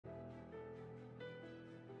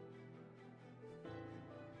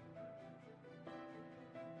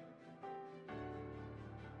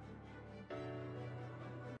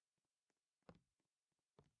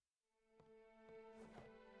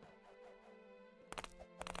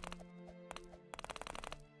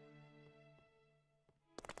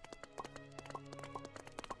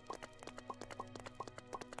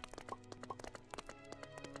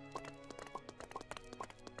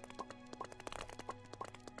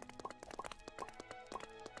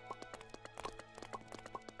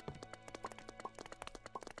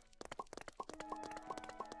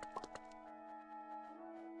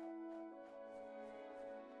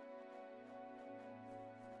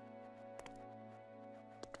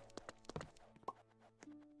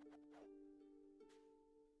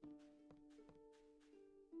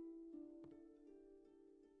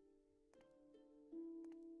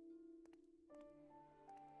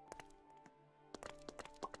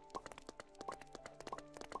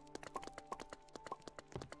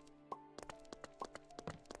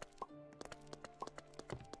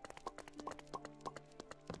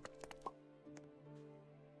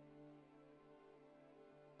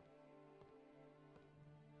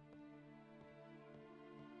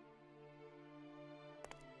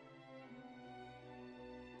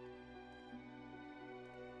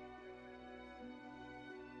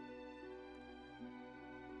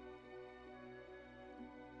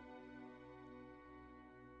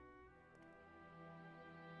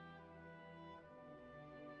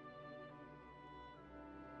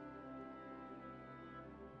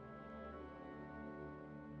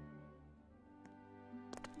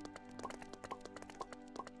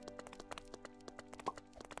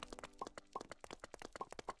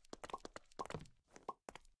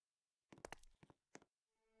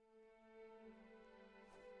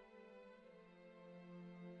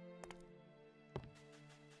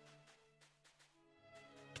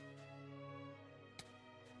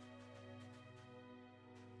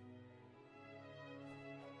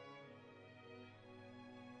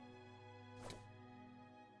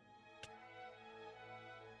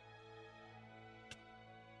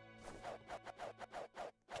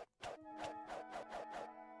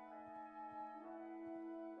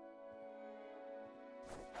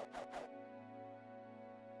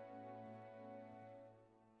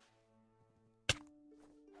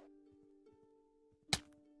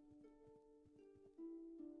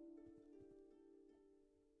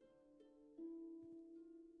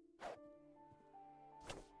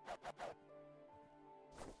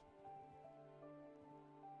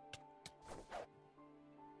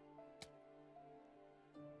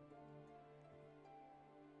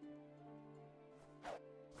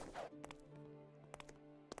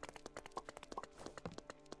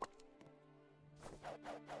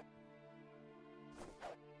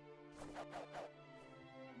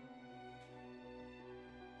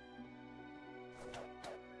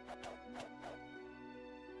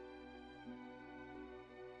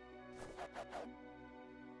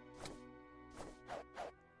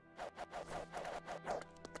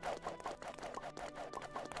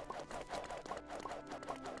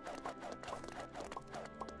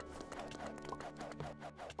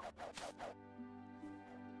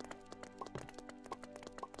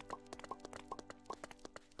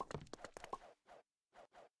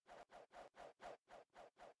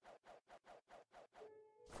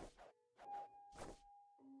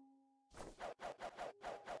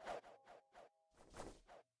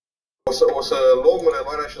O să luăm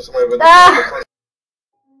relevarea și o să mai vedem.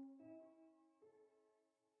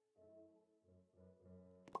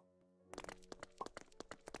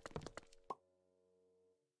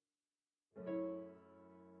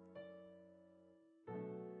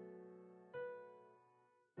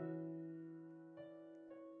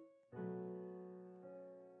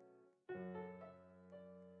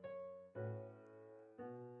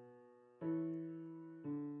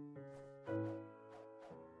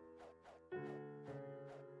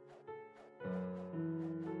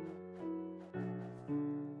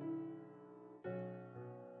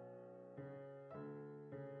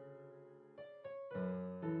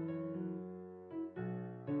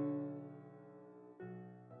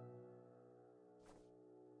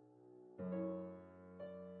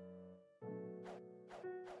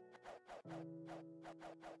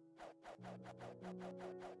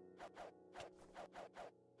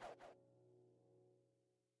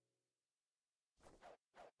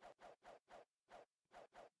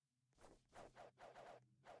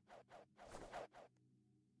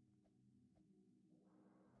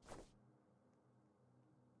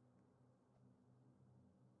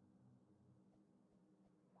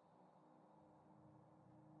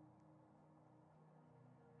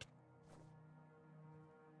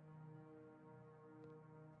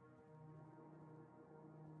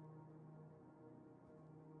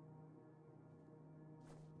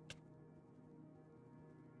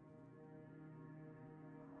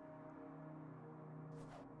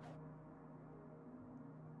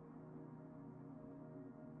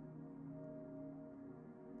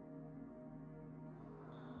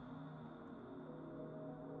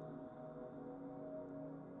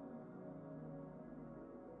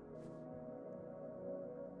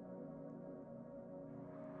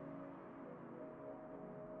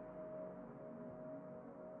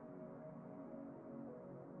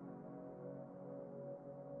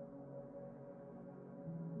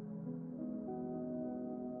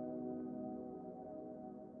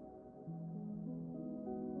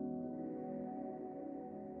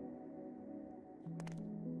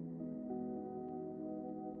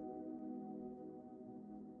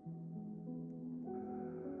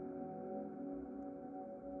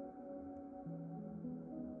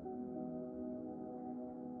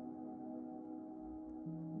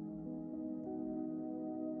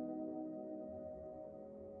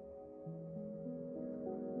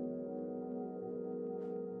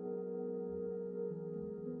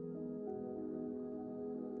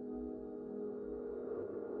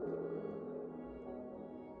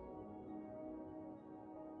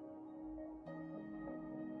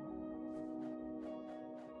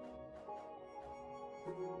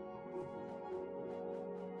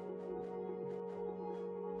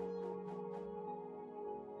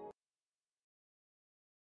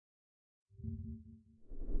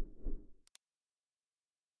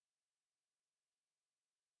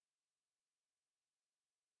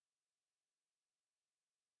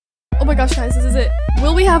 Oh my gosh, guys, this is it.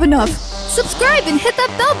 Will we have enough? Subscribe and hit that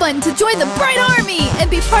bell button to join the Bright Army and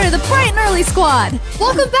be part of the Bright and Early Squad.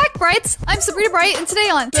 Welcome back, Brights. I'm Sabrina Bright, and today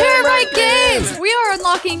on Terabyte Games, we are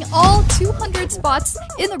unlocking all 200 spots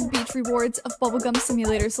in the beach rewards of Bubblegum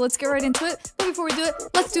Simulator. So let's get right into it. But before we do it,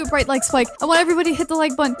 let's do a bright like spike. I want everybody to hit the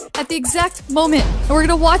like button at the exact moment, and we're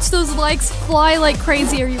gonna watch those likes fly like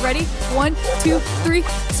crazy. Are you ready? 1, 2, 3.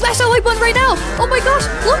 Smash that like button right now. Oh my gosh,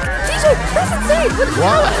 look, DJ, that's insane.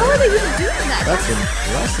 How are they even doing that? That's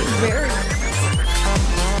impressive. Very.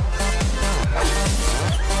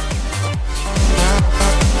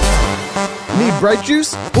 Need Bright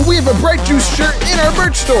Juice? Well, we have a Bright Juice shirt in our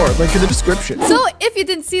merch store. Link in the description. So, if you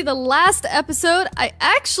didn't see the last episode, I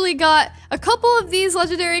actually got a couple of these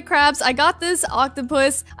legendary crabs. I got this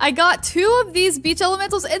octopus. I got 2 of these beach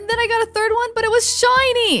elementals, and then I got a 3rd one, but it was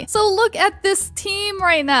shiny. So look at this team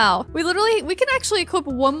right now. We can actually equip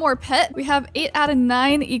 1 more pet. We have 8 out of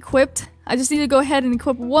 9 equipped. I just need to go ahead and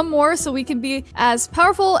equip one more so we can be as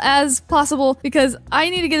powerful as possible because I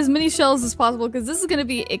need to get as many shells as possible because this is going to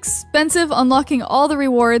be expensive unlocking all the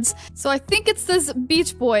rewards. So I think it's this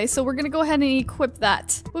beach boy. So we're going to go ahead and equip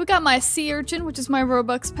that. We've got my sea urchin, which is my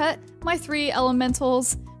Robux pet, my 3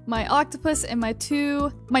 elementals, my octopus, and my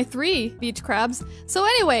 3 beach crabs. So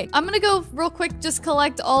anyway, I'm gonna go real quick, just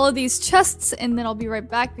collect all of these chests, and then I'll be right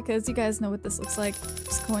back because you guys know what this looks like.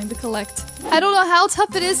 Just going to collect. I don't know how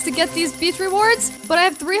tough it is to get these beach rewards, but I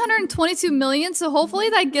have 322 million, so hopefully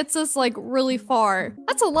that gets us like really far.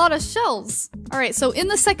 That's a lot of shells. All right, so in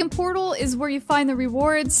the second portal is where you find the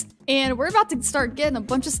rewards, and we're about to start getting a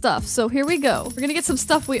bunch of stuff. So here we go. We're gonna get some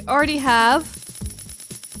stuff we already have.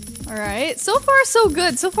 Alright, so far so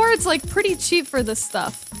good. So far it's like pretty cheap for this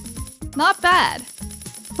stuff. Not bad.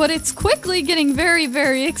 But it's quickly getting very,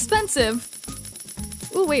 very expensive.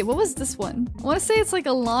 Ooh, wait, what was this one? I want to say it's like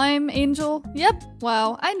a lime angel. Yep,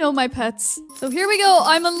 wow, I know my pets. So here we go,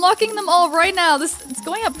 I'm unlocking them all right now. It's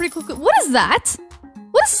going up pretty quickly. What is that?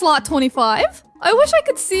 What is slot 25? I wish I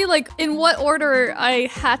could see like in what order I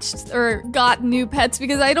hatched or got new pets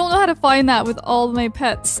because I don't know how to find that with all my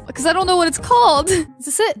pets because I don't know what it's called. Is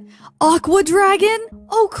this it? Aqua dragon?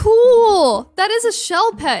 Oh, cool. That is a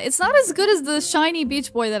shell pet. It's not as good as the shiny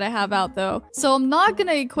beach boy that I have out though. So I'm not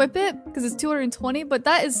gonna equip it because it's 220, but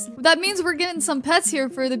that means we're getting some pets here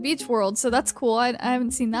for the beach world. So that's cool. I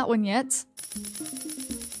haven't seen that one yet.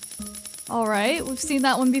 All right, we've seen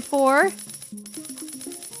that one before.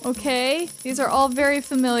 Okay, these are all very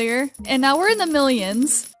familiar. And now we're in the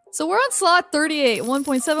millions. So we're on slot 38,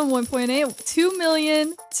 1.7, 1.8, 2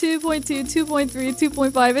 million, 2.2, 2.3,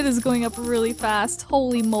 2.5. It is going up really fast.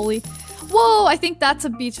 Holy moly. Whoa, I think that's a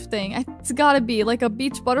beach thing. It's gotta be like a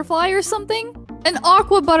beach butterfly or something. An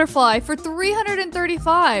aqua butterfly for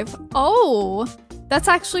 335. Oh, that's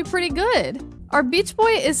actually pretty good. Our beach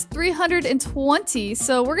boy is 320,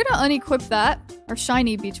 so we're gonna unequip that. Our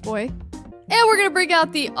shiny beach boy. And we're gonna bring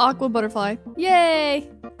out the aqua butterfly.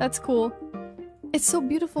 Yay! That's cool. It's so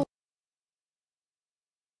beautiful.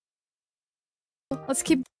 Let's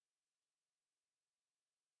keep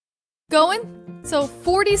going. So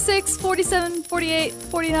 46, 47, 48,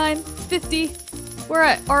 49, 50. We're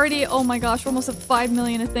at already, oh my gosh, we're almost at 5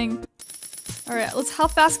 million a thing. Alright, how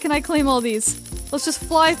fast can I claim all these? Let's just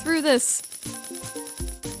fly through this.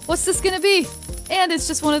 What's this gonna be? And it's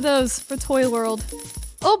just one of those for Toy World.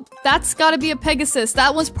 Oh, that's gotta be a Pegasus.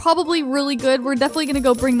 That one's probably really good. We're definitely gonna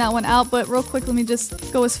go bring that one out, but real quick, let me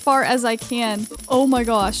just go as far as I can. Oh my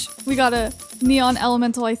gosh. We got a neon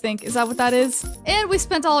elemental, I think. Is that what that is? And we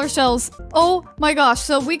spent all our shells. Oh my gosh.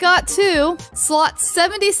 So we got 2. Slot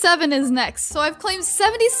 77 is next. So I've claimed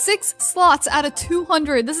 76 slots out of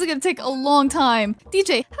 200. This is gonna take a long time.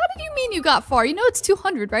 DJ, how did you mean you got far? You know it's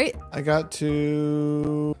 200, right? I got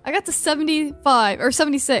to 75 or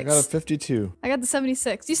 76. I got a 52. I got the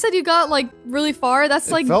 76. You said you got like really far.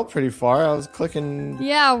 That's It felt pretty far. I was clicking.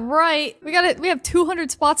 Yeah, right. We have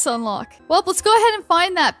 200 spots to unlock. Well, let's go ahead and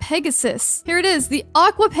find that Pegasus. Here it is, the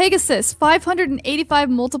Aqua Pegasus, 585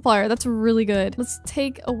 multiplier. That's really good. Let's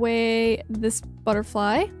take away this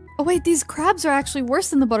butterfly. Oh wait, these crabs are actually worse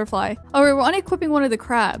than the butterfly. Oh wait, we're unequipping one of the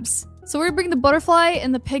crabs. So we're gonna bring the butterfly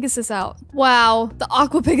and the Pegasus out. Wow, the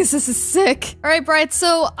Aqua Pegasus is sick. All right, Bright,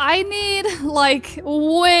 so I need like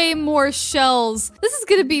way more shells. This is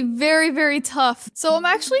gonna be very, very tough. So I'm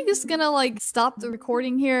actually just gonna like stop the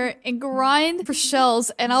recording here and grind for shells,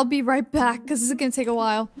 and I'll be right back because this is gonna take a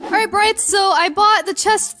while. All right, Bright, so I bought the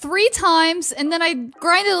chest 3 times and then I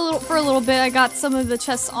grinded for a little bit. I got some of the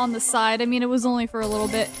chests on the side. I mean, it was only for a little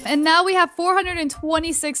bit. And now we have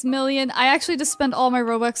 426 million. I actually just spent all my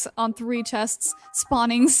Robux on 3 chests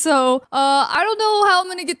spawning, so I don't know how I'm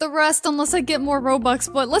gonna get the rest unless I get more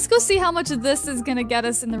Robux, but let's go see how much of this is gonna get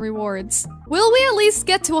us in the rewards. Will we at least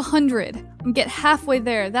get to 100 and get halfway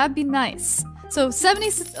there? That'd be nice. So so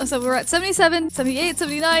we're at 77, 78,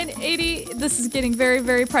 79, 80. This is getting very,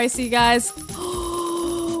 very pricey, guys.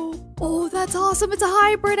 Oh, that's awesome. It's a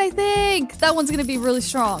hybrid, I think. That one's gonna be really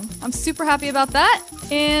strong. I'm super happy about that.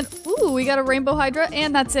 And, ooh, we got a Rainbow Hydra,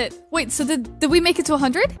 and that's it. Wait, so did we make it to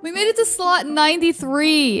 100? We made it to slot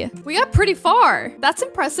 93. We got pretty far. That's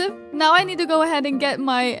impressive. Now I need to go ahead and get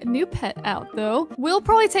my new pet out, though. We'll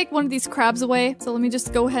probably take one of these crabs away. So let me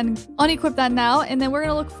just go ahead and unequip that now. And then we're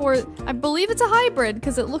gonna look for, I believe it's a hybrid,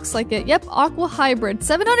 because it looks like it. Yep, Aqua Hybrid.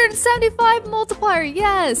 775 multiplier,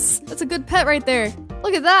 yes! That's a good pet right there.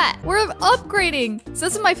 Look at that. We're upgrading. So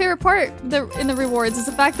this is my favorite part in the rewards is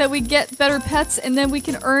the fact that we get better pets and then we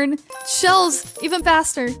can earn shells even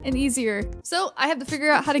faster and easier. So I have to figure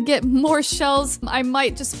out how to get more shells. I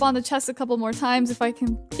might just spawn the chest a couple more times if I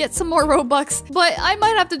can get some more Robux. But I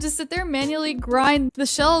might have to just sit there and manually grind the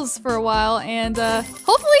shells for a while. And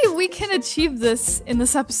hopefully we can achieve this in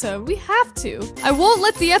this episode. We have to. I won't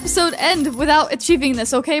let the episode end without achieving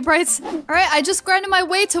this, okay, Brights? Alright, I just grinded my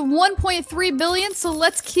way to 1.3 billion, so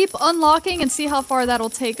let's keep unlocking and see how far that'll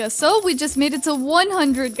take us. So we just made it to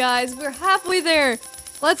 100, guys. We're halfway there.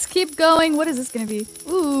 Let's keep going. What is this gonna be?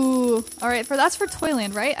 Ooh. Alright, that's for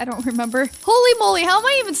Toyland, right? I don't remember. Holy moly, how am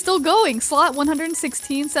I even still going? Slot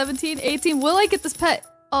 116, 17, 18. Will I get this pet?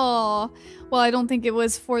 Oh, well, I don't think it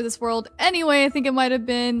was for this world. Anyway, I think it might have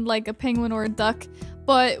been like a penguin or a duck.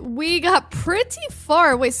 But we got pretty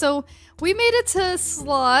far. Wait, so we made it to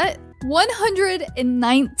slot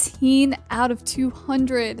 119 out of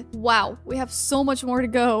 200. Wow, we have so much more to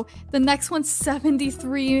go. The next one's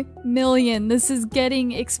 73 million. This is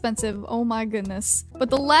getting expensive. Oh my goodness. But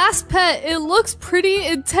the last pet, it looks pretty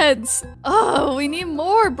intense. Oh, we need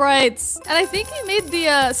more Brights. And I think he made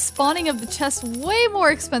the spawning of the chest way more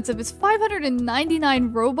expensive. It's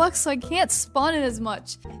 599 Robux, so I can't spawn it as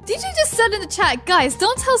much. DJ just said in the chat, guys,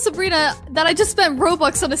 don't tell Sabrina that I just spent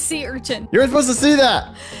Robux on a sea urchin. You're supposed to see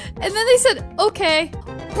that. And then they said, okay,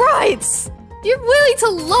 Brights, you're willing to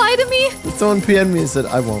lie to me? Someone PM'd me and said,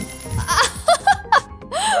 I won't.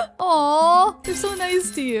 Aw, they're so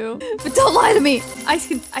nice to you. But don't lie to me. I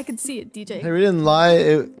can see it, DJ. Hey, we didn't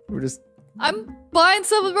lie. We're just... I'm buying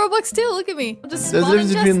some with Robux too. Look at me. I'm just There's a spawning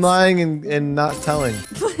difference between lying and not telling.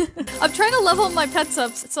 I'm trying to level my pets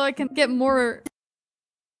up so I can get more